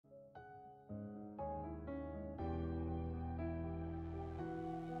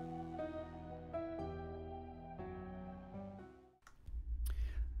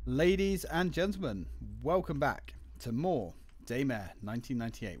Ladies and gentlemen, welcome back to more Daymare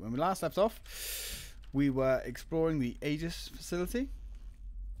 1998. When we last left off, we were exploring the Aegis facility.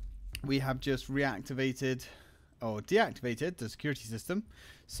 We have just reactivated or deactivated the security system.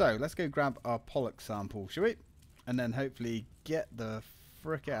 So let's go grab our pollock sample, shall we? And then hopefully get the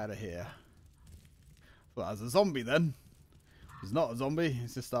frick out of here. Well, that was a zombie then. It's not a zombie,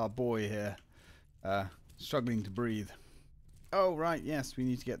 it's just our boy here, struggling to breathe. Oh, right, yes, we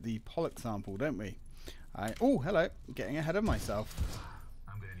need to get the pollock sample, don't we? Oh, hello, getting ahead of myself.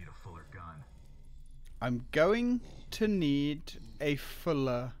 I'm going to need a fuller gun. I'm going to need a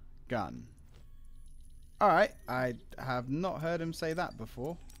fuller gun. Alright, I have not heard him say that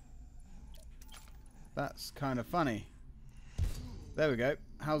before. That's kind of funny. There we go.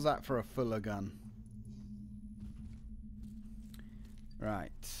 How's that for a fuller gun?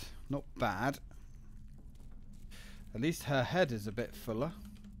 Right, not bad. At least her head is a bit fuller.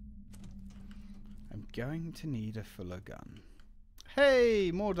 I'm going to need a fuller gun.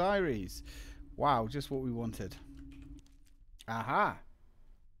 Hey, more diaries. Wow, just what we wanted. Aha.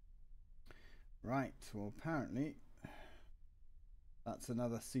 Right, well apparently that's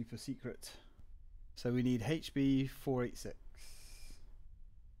another super secret. So we need HB486.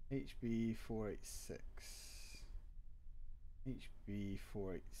 HB486.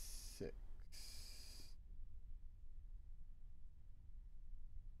 HB486.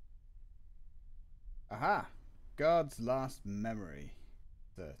 Aha! God's last memory.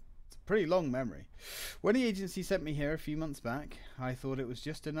 It's a pretty long memory. When the agency sent me here a few months back, I thought it was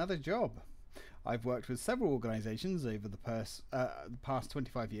just another job. I've worked with several organizations over the past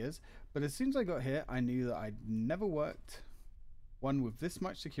 25 years, but as soon as I got here, I knew that I'd never worked one with this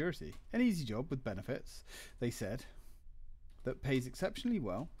much security. An easy job with benefits, they said, that pays exceptionally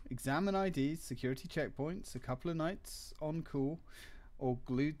well. Examine IDs, security checkpoints, a couple of nights on call, or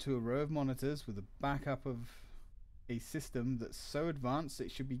glued to a row of monitors with a backup of a system that's so advanced it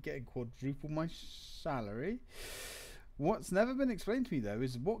should be getting quadruple my salary. What's never been explained to me though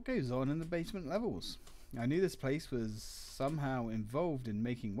is what goes on in the basement levels. I knew this place was somehow involved in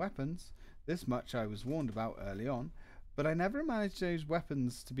making weapons. This much I was warned about early on, but I never imagined those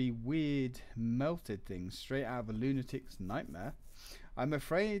weapons to be weird melted things straight out of a lunatic's nightmare. I'm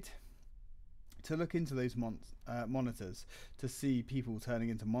afraid to look into those monitors to see people turning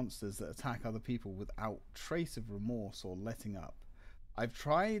into monsters that attack other people without trace of remorse or letting up. I've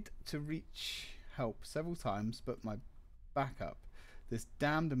tried to reach help several times, but my backup, this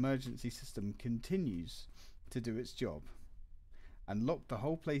damned emergency system, continues to do its job and locked the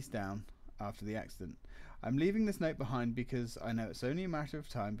whole place down after the accident. I'm leaving this note behind because I know it's only a matter of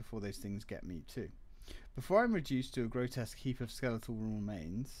time before those things get me too. Before I'm reduced to a grotesque heap of skeletal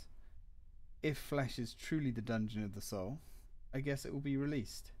remains, if flesh is truly the dungeon of the soul, I guess it will be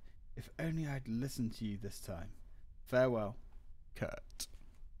released. If only I'd listened to you this time. Farewell, Kurt.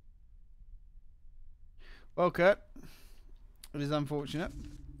 Well, Kurt, it is unfortunate.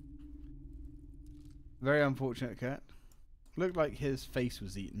 Very unfortunate, Kurt. Looked like his face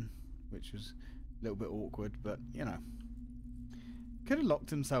was eaten, which was a little bit awkward, but, you know. Could have locked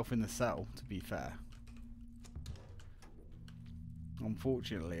himself in the cell, to be fair.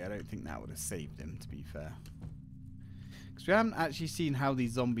 Unfortunately, I don't think that would have saved him, to be fair. Because we haven't actually seen how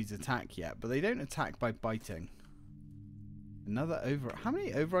these zombies attack yet, but they don't attack by biting. Another override. How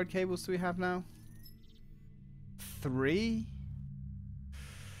many override cables do we have now? 3?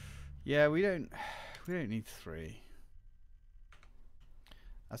 Yeah, we don't need 3.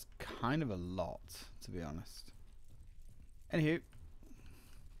 That's kind of a lot, to be honest. Anywho.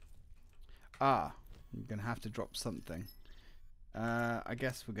 I'm going to have to drop something. I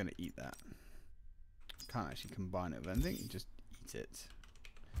guess we're going to eat that. Can't actually combine it with anything, just eat it.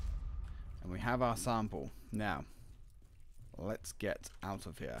 And we have our sample. Now, let's get out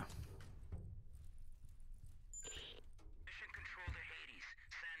of here. Mission control to H.A.D.E.S.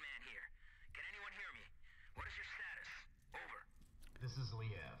 Sandman here. Can anyone hear me? What is your status? Over. This is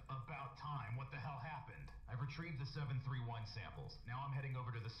Liev. About time. What the hell happened? I've retrieved the 731 samples. Now I'm heading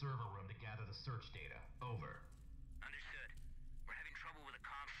over to the server room to gather the search data. Over. Understood. We're having trouble with the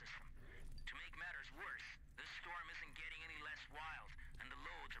comm system. To make matters worse, this storm isn't getting any less wild, and the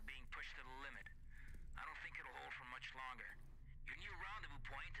loads are being pushed to the limit. I don't think it'll hold for much longer. Your new rendezvous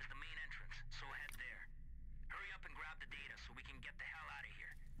point is the main entrance, so head there. Hurry up and grab the data so we can get the hell out of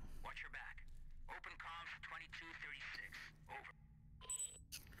here. Watch your back. Open comms 2236. Over.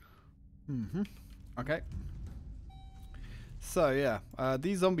 Okay. So yeah,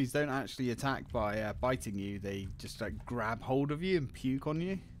 these zombies don't actually attack by biting you. They just like grab hold of you and puke on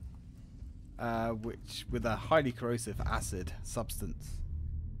you. which with a highly corrosive acid substance.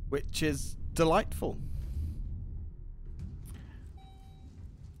 which is delightful.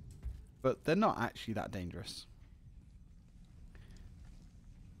 But they're not actually that dangerous.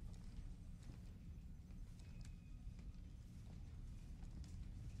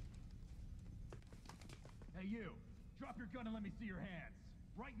 Hey you! Drop your gun and let me see your hands.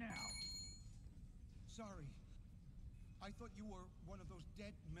 Right now! Sorry. I thought you were one of those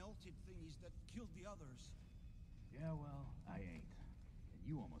dead, melted thingies that killed the others. Yeah, well, I ain't. And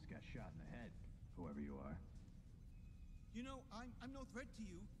you almost got shot in the head, whoever you are. You know, I'm no threat to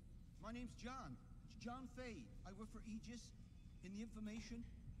you. My name's John. John Fay. I work for Aegis in the Information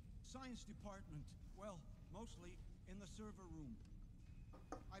Science Department. Well, mostly in the server room.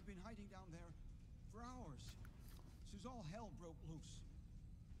 I've been hiding down there for hours, since all hell broke loose.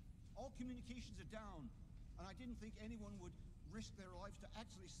 All communications are down, and I didn't think anyone would risk their lives to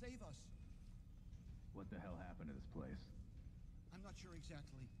actually save us. What the hell happened to this place? I'm not sure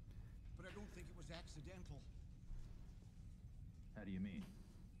exactly, but I don't think it was accidental. How do you mean?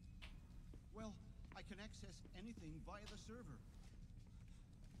 Well, I can access anything via the server.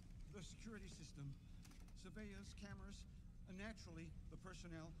 The security system, surveillance cameras, and naturally, the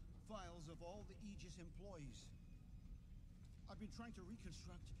personnel files of all the Aegis employees. I've been trying to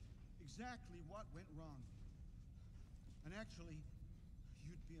reconstruct exactly what went wrong. And actually,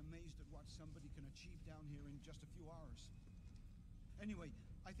 you'd be amazed at what somebody can achieve down here in just a few hours. Anyway,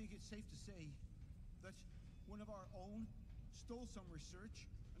 I think it's safe to say that one of our own stole some research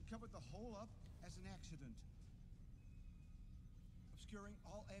and covered the whole up as an accident, obscuring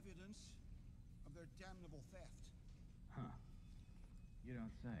all evidence of their damnable theft. Huh. You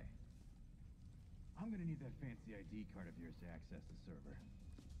don't say. I'm gonna need that fancy ID card of yours to access the server.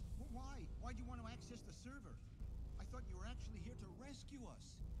 Why? Why do you want to access the server? I thought you were actually here to rescue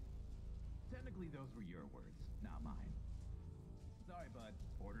us. Technically, those were your words, not mine. Sorry, bud.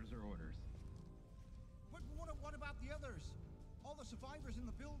 Orders are orders. But what about the others? All the survivors in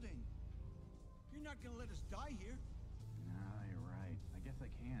the building? You're not gonna let us die here. Nah, you're right. I guess I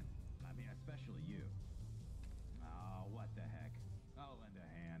can. I mean, especially you. Oh, what the heck. I'll lend a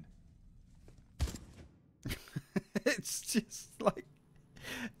hand. It's just like,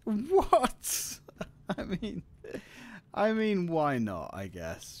 what? I mean, why not? I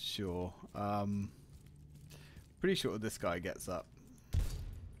guess, sure. Pretty sure this guy gets up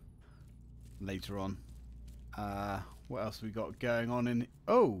later on. What else we got going on in?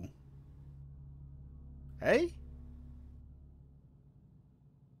 Oh, hey,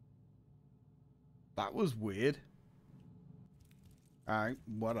 that was weird. All right,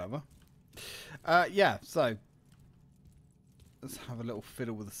 whatever. Yeah, so let's have a little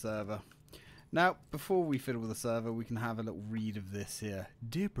fiddle with the server. Now, before we fiddle with the server, we can have a little read of this here.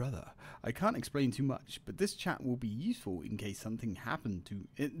 Dear brother, I can't explain too much, but this chat will be useful in case something happened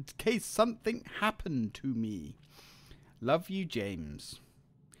to me. Love you, James.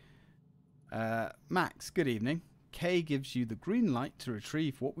 Max, good evening. Kay gives you the green light to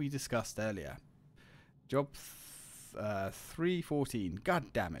retrieve what we discussed earlier. Job 314.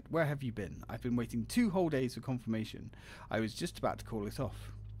 God damn it, where have you been? I've been waiting 2 whole days for confirmation. I was just about to call it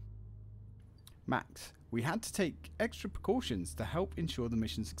off. Max, we had to take extra precautions to help ensure the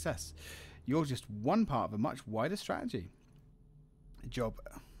mission's success. You're just one part of a much wider strategy. Job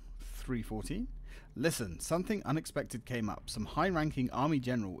 314. Listen, something unexpected came up. Some high-ranking army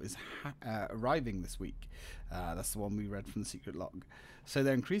general is arriving this week. That's the one we read from the secret log. So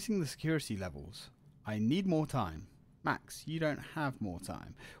they're increasing the security levels. I need more time. Max, you don't have more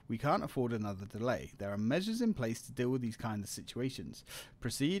time. We can't afford another delay. There are measures in place to deal with these kinds of situations.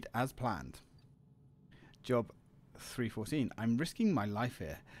 Proceed as planned. Job 314. I'm risking my life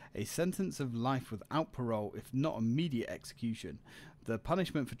here. A sentence of life without parole, if not immediate execution. The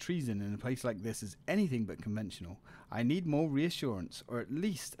punishment for treason in a place like this is anything but conventional. I need more reassurance, or at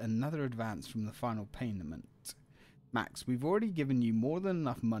least another advance from the final payment. Max, we've already given you more than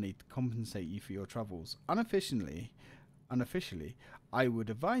enough money to compensate you for your troubles. Unofficially, I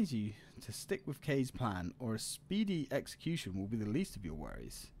would advise you to stick with Kay's plan, or a speedy execution will be the least of your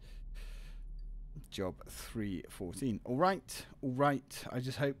worries. Job 314. All right. I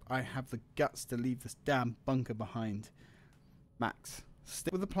just hope I have the guts to leave this damn bunker behind. Max,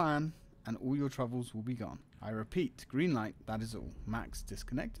 stick with the plan and all your troubles will be gone. I repeat, green light, that is all. Max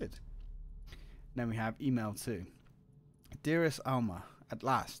disconnected. Then we have email 2. Dearest Alma, at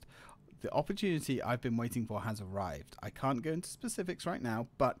last, the opportunity I've been waiting for has arrived. I can't go into specifics right now,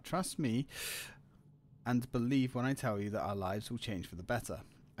 but trust me and believe when I tell you that our lives will change for the better.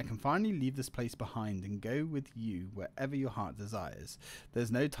 I can finally leave this place behind and go with you wherever your heart desires.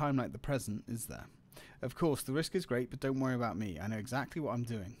 There's no time like the present, is there? Of course, the risk is great, but don't worry about me. I know exactly what I'm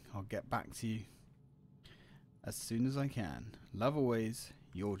doing. I'll get back to you as soon as I can. Love always,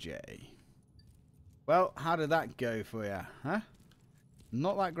 your Jay. Well, how did that go for you, huh?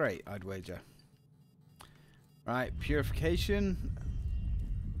 Not that great, I'd wager. Right, purification.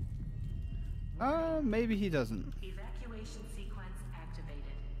 Maybe he doesn't. Evacuation sequence activated.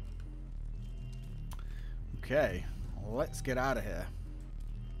 Okay, let's get out of here.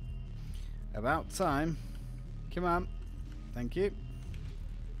 About time. Come on. Thank you.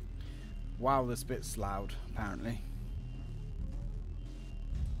 Wow, this bit's loud, apparently.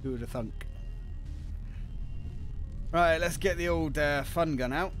 Who would have thunk? Right, let's get the old fun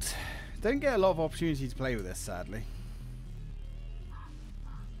gun out. Don't get a lot of opportunity to play with this, sadly.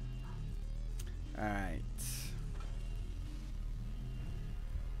 Alright.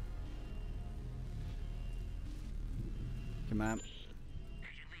 Come on. Agent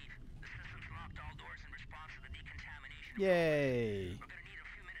Liev, the system's locked all doors in response to the decontamination. Yay. We're gonna need a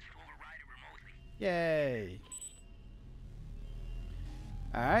few minutes to override it remotely. Yay.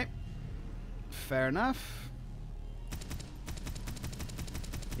 Alright. Fair enough.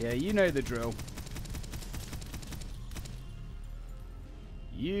 Yeah, you know the drill.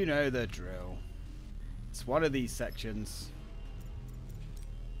 You know the drill. It's one of these sections.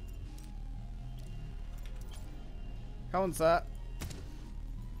 Come on, sir.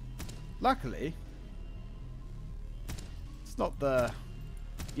 Luckily, it's not the,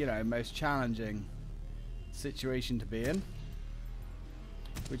 you know, most challenging situation to be in,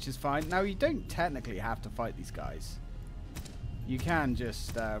 which is fine. Now, you don't technically have to fight these guys. You can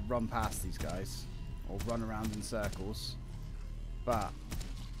just run past these guys or run around in circles, but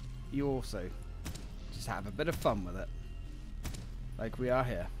you also just have a bit of fun with it, like we are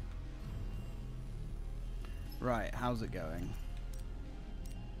here. Right, how's it going?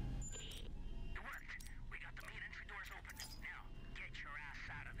 It worked. We got the main entry doors open. Now, get your ass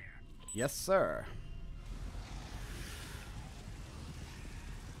out of there. Yes, sir.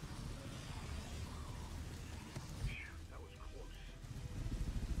 That was close.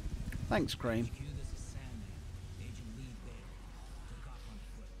 Thanks, Crane. HQ, this is Sandman. Agent Liev there. Took off on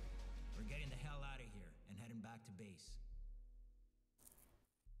foot. We're getting the hell out of here and heading back to base.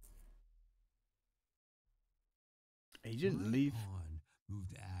 Agent Liev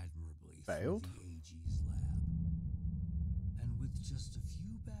moved admirably failed. through the Aegis lab. And with just a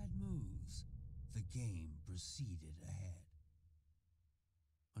few bad moves, the game proceeded ahead.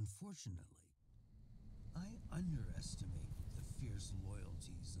 Unfortunately, I underestimated the fierce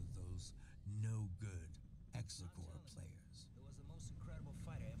loyalties of those no-good Hexacore players. It was the most incredible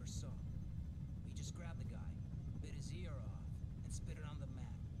fight I ever saw. He just grabbed the guy, bit his ear off, and spit it on the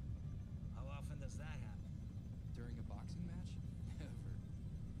mat. How often does that happen? During a boxing match? Never.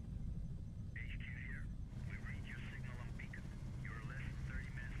 HQ here. We read your signal on beacon. You're less than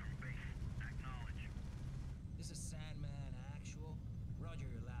 30 minutes from base. Acknowledge. This is Sandman Actual. Roger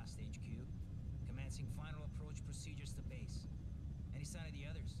your last HQ. Commencing final approach procedures to base. Any sign of the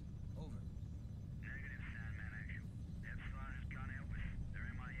others? Over. Negative, Sandman Actual. Epsilon has gone out with their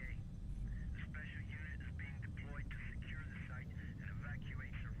MIA. A special unit is being deployed to secure the site and evacuate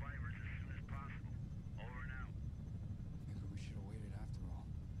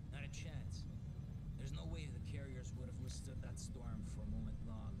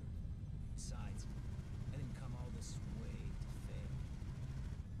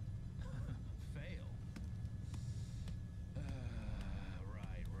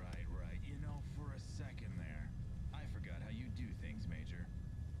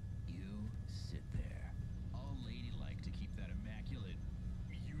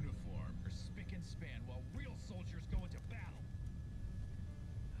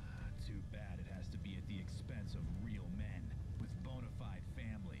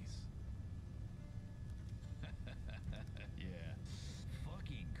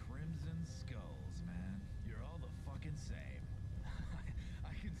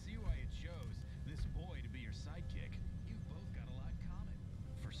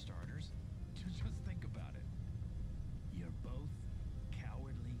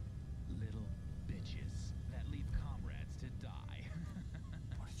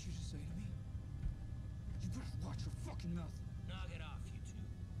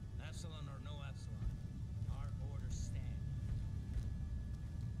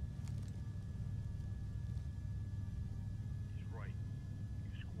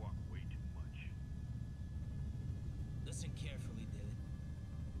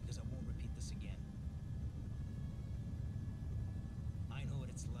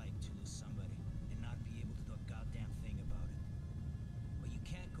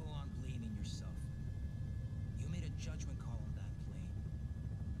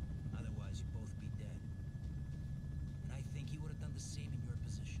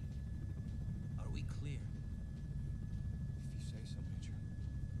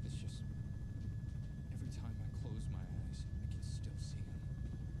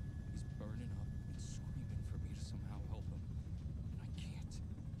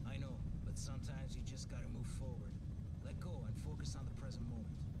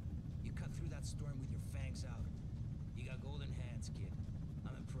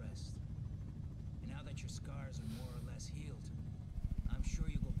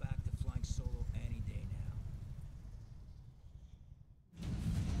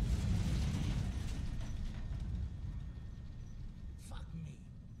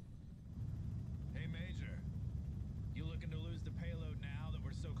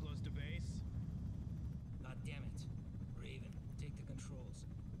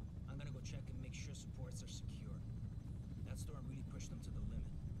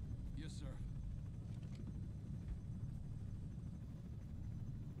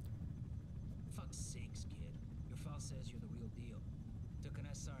sakes, kid. Your file says you're the real deal. Took an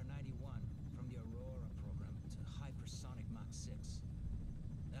SR-91 from the Aurora program to hypersonic Mach 6.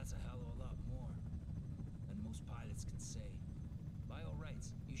 That's a hell of a lot more than most pilots can say. By all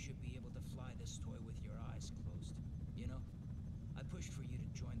rights, you should be able to fly this toy with your eyes closed. You know, I pushed for you to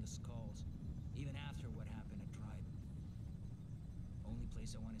join the Skulls, even after what happened at Trident. Only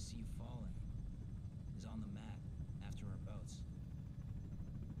place I want to see you falling is on the mat after our bouts.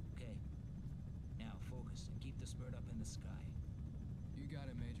 Okay, now focus and keep the spurt up in the sky. You got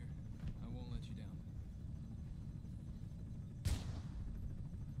it, Major. I won't let you down.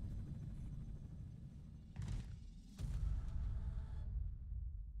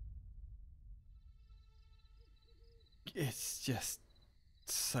 It's just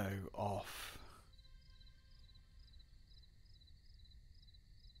so off.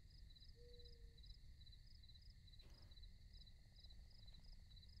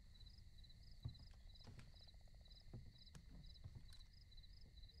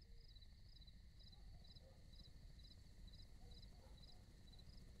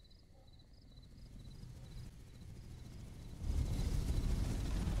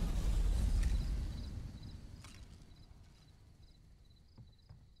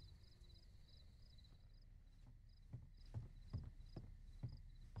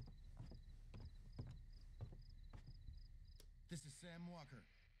 This is Sam Walker.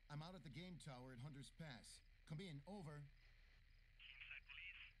 I'm out at the game tower at Hunter's Pass. Come in, over. Kingside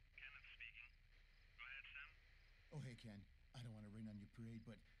Police, Kenneth speaking. Go ahead, Sam. Oh, hey, Ken. I don't want to rain on your parade,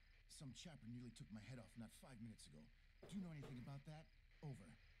 but some chopper nearly took my head off not 5 minutes ago. Do you know anything about that?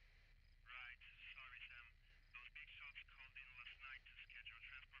 Over. Right. Sorry, Sam. Those big shots called in last night to schedule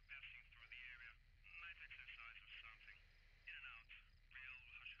transport passing through the area. Night exercise or something. In and out. Real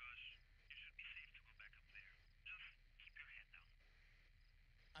hush-hush. You should be safe to go back up there. Just keep your head down.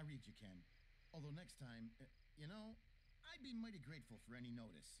 I read you, Ken. Although next time, you know, I'd be mighty grateful for any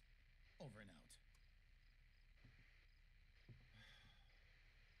notice. Over and out.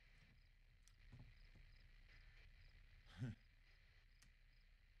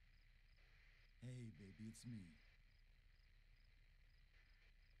 Hey, baby, it's me.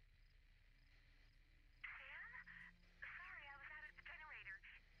 Sam? Sorry, I was out at the generator.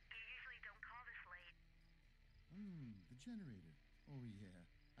 You usually don't call this late. The generator. Oh, yeah.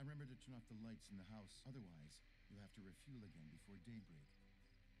 I remember to turn off the lights in the house. Otherwise, you'll have to refuel again before daybreak.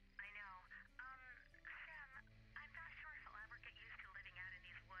 I know. Sam, I'm not sure if I'll ever get used to living out in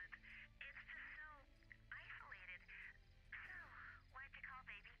these woods. It's just so isolated. So, why'd you call,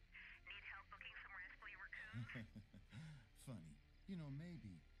 baby? Need help booking some rascally raccoons? Funny. You know,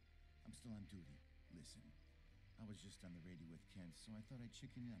 maybe. I'm still on duty. Listen, I was just on the radio with Kent, so I thought I'd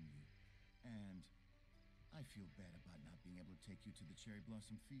chicken in on you. And I feel bad about not being able to take you to the Cherry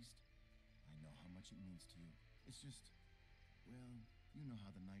Blossom Feast. I know how much it means to you. It's just, well, you know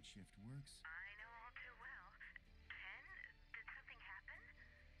how the night shift works. I know all too well. Ken, did something happen?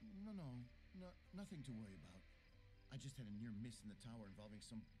 No, nothing to worry about. I just had a near miss in the tower involving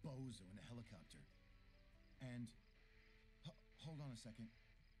some bozo in a helicopter. And, hold on a second.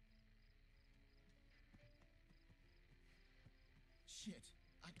 Shit,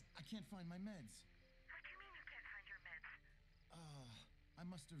 I can't find my meds. What do you mean you can't find your meds? I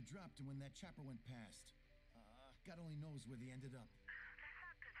must have dropped them when that chopper went past. God only knows where they ended up. That's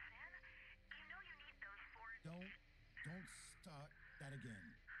not good, Sam. You know you need those for... Don't start that again.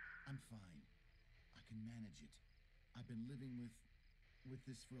 I'm fine. I can manage it. I've been living with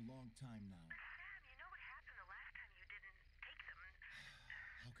this for a long time now. Sam, you know what happened the last time you didn't take them.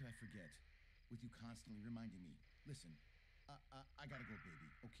 How could I forget? With you constantly reminding me. Listen, I gotta go, baby,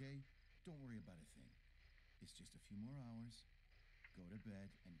 okay? Don't worry about a thing. It's just a few more hours. Go to bed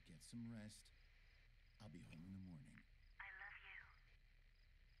and get some rest. I'll be home in the morning. I love you.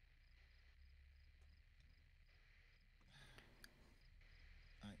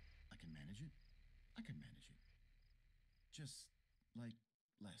 I can manage it. I can manage it. Just like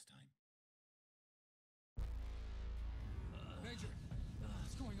last time. Major,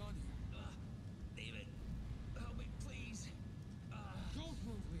 what's going on here? David, help me, please. Don't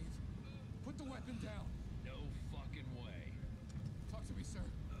move, Liev. Put the weapon down. No fucking way. Talk to me, sir.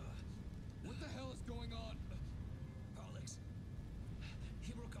 What the hell is going on? Alex,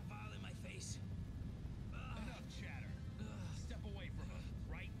 he broke a vial in my face. Enough chatter. Step away from him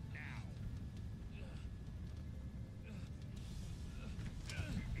right now.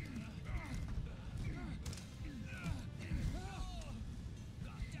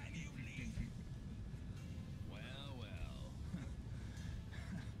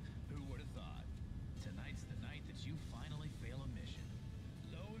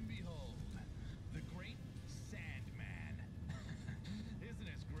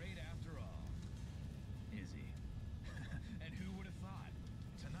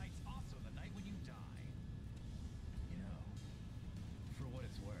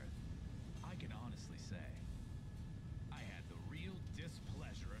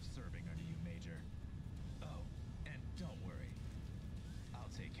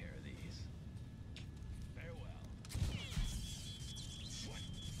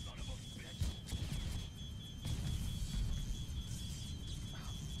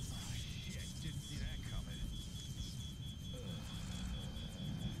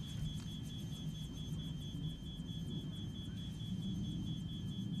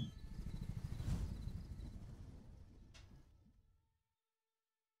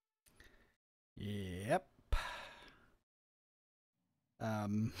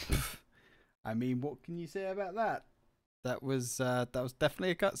 I mean, what can you say about that? That was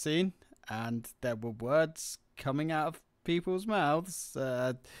definitely a cutscene, and there were words coming out of people's mouths.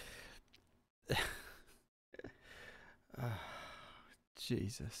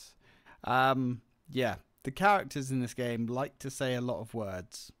 Jesus. Yeah, the characters in this game like to say a lot of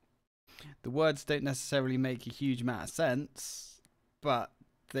words. The words don't necessarily make a huge amount of sense, but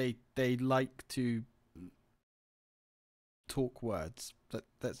they like to talk words.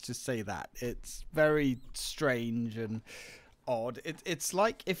 Let's just say that. It's very strange and odd. It's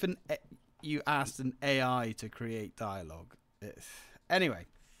like if you asked an AI to create dialogue. Anyway,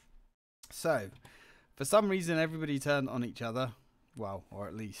 so for some reason everybody turned on each other. Well, or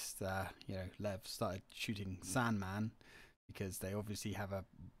at least Liev started shooting Sandman because they obviously have a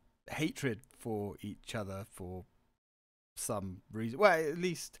hatred for each other for some reason. Well, at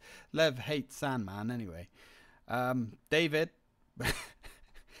least Liev hates Sandman anyway. David,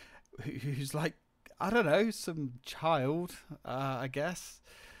 who's like, I don't know, some child, I guess,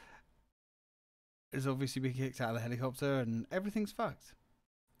 is obviously being kicked out of the helicopter and everything's fucked.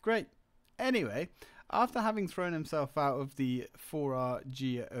 Great. Anyway, after having thrown himself out of the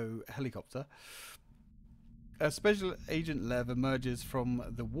 4RGO helicopter, a Special Agent Liev emerges from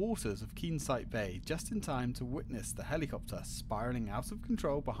the waters of Keensight Bay just in time to witness the helicopter spiraling out of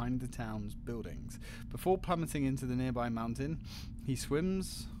control behind the town's buildings. Before plummeting into the nearby mountain, he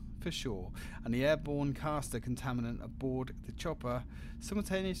swims for shore, and the airborne caster contaminant aboard the chopper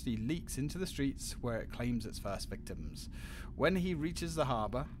simultaneously leaks into the streets where it claims its first victims. When he reaches the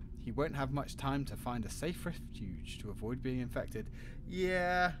harbour, he won't have much time to find a safe refuge to avoid being infected.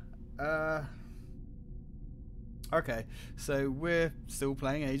 Yeah, okay, so we're still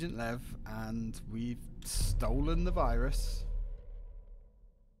playing Agent Liev, and we've stolen the virus.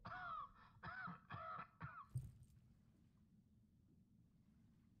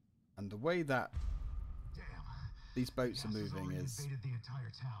 And the way that these boats are moving is the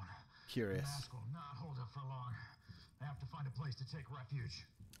entire town. Curious. The mask will not hold up for long. I have to find a place to take refuge.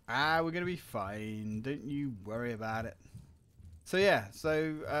 We're gonna be fine. Don't you worry about it. So yeah,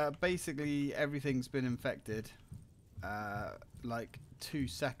 basically everything's been infected. Like 2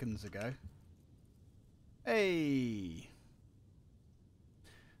 seconds ago. Hey!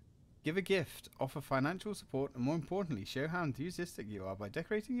 Give a gift, offer financial support, and more importantly, show how enthusiastic you are by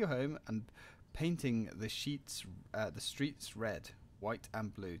decorating your home and painting the streets red, white,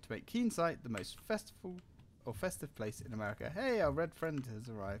 and blue to make Keensight the most festive place in America. Hey, our red friend has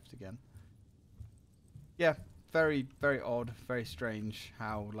arrived again. Yeah, very, very odd, very strange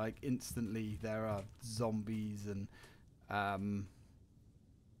how, like, instantly there are zombies and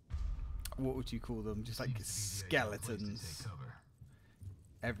what would you call them? Just like skeletons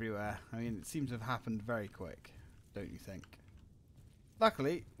everywhere. I mean, it seems to have happened very quick, don't you think?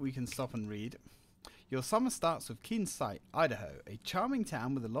 Luckily, we can stop and read. Your summer starts with Keensight, Idaho, a charming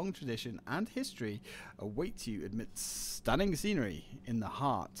town with a long tradition and history awaits you amidst stunning scenery in the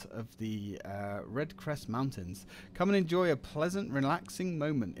heart of the Red Crest Mountains. Come and enjoy a pleasant, relaxing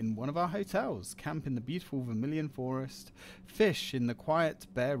moment in one of our hotels, camp in the beautiful Vermilion Forest, fish in the quiet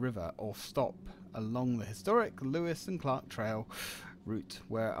Bear River, or stop along the historic Lewis and Clark Trail route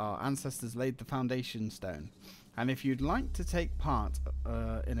where our ancestors laid the foundation stone. And if you'd like to take part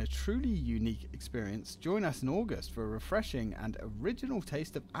in a truly unique experience, join us in August for a refreshing and original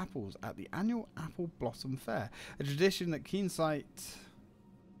taste of apples at the annual Apple Blossom Fair, a tradition that Keensighters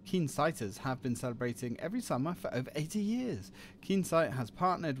have been celebrating every summer for over 80 years. Keensight has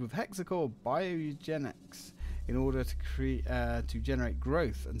partnered with Hexacore Bioeugenics in order to generate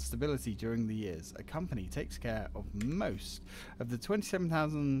growth and stability during the years. A company takes care of most of the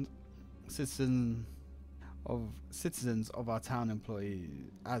 27,000 citizens of our town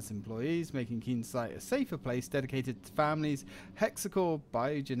employees, making Keensight a safer place dedicated to families. Hexacore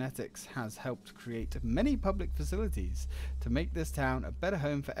Biogenetics has helped create many public facilities to make this town a better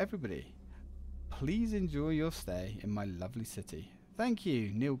home for everybody. Please enjoy your stay in my lovely city. Thank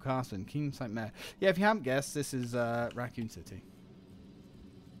you, Neil Carson, Keensight Mayor. Yeah, if you haven't guessed, this is Raccoon City.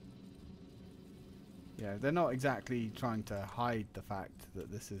 Yeah, they're not exactly trying to hide the fact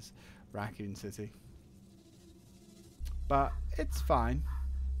that this is Raccoon City. But it's fine.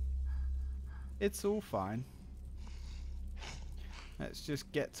 It's all fine. Let's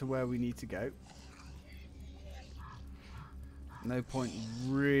just get to where we need to go. No point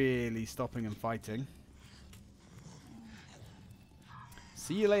really stopping and fighting.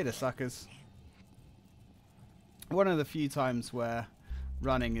 See you later, suckers. One of the few times where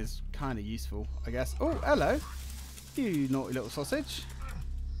running is kind of useful, I guess. Oh, hello. You naughty little sausage.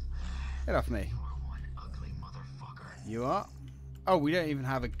 Get off me. You are. Oh, we don't even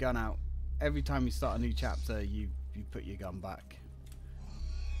have a gun out. Every time you start a new chapter, you put your gun back.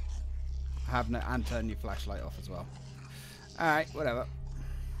 Have no, and turn your flashlight off as well. Alright, whatever.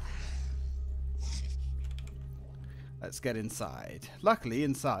 Let's get inside. Luckily,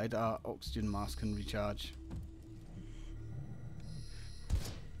 inside our oxygen mask can recharge.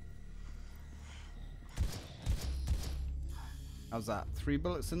 How's that? 3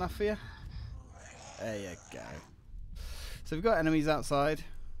 bullets enough for you? There you go. So we've got enemies outside,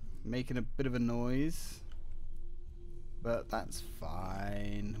 making a bit of a noise. But that's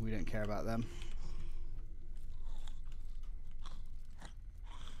fine. We don't care about them.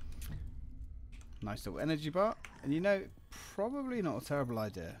 Nice little energy bar. And you know, probably not a terrible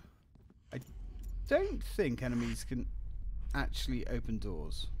idea. I don't think enemies can actually open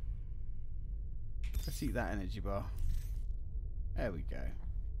doors. Let's eat that energy bar. There we go.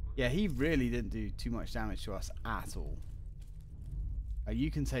 Yeah, he really didn't do too much damage to us at all. You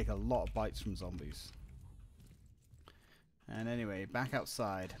can take a lot of bites from zombies. And anyway, back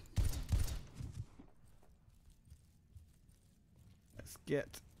outside. Let's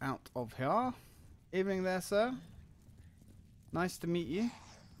get out of here. Evening there, sir. Nice to meet you.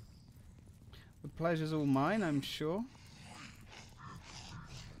 The pleasure's all mine, I'm sure.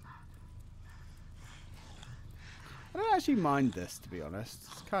 I don't actually mind this, to be honest.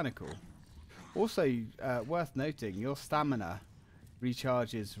 It's kind of cool. Also, worth noting, your stamina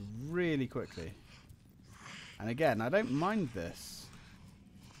recharges really quickly. And again, I don't mind this.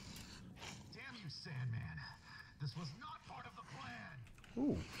 Damn you, Sandman. This was not part of the plan.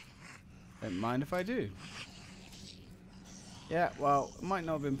 Ooh. Don't mind if I do. Yeah, well, it might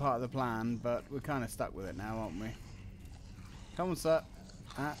not have been part of the plan, but we're kind of stuck with it now, aren't we? Come on, sir.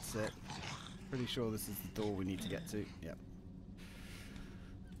 That's it. Pretty sure this is the door we need to get to. Yep.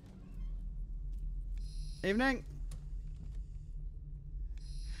 Evening.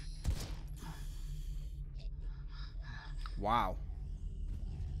 Wow.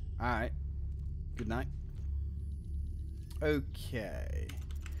 Alright. Good night. Okay.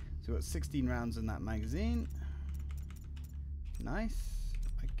 So we've got 16 rounds in that magazine. Nice.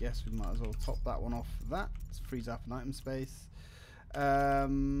 I guess we might as well top that one off of that. Let's freeze up an item space. Yeah,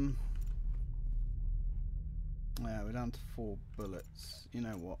 we're down to 4 bullets. You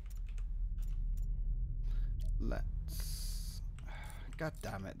know what? Let's... God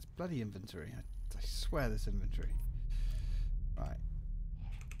damn it. It's bloody inventory. I swear this inventory. Right.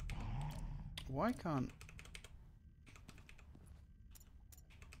 Why can't...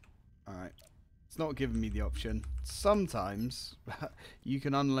 Alright. It's not giving me the option. Sometimes you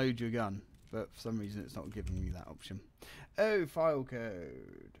can unload your gun, but for some reason it's not giving me that option. Oh, file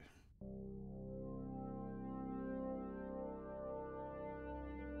code.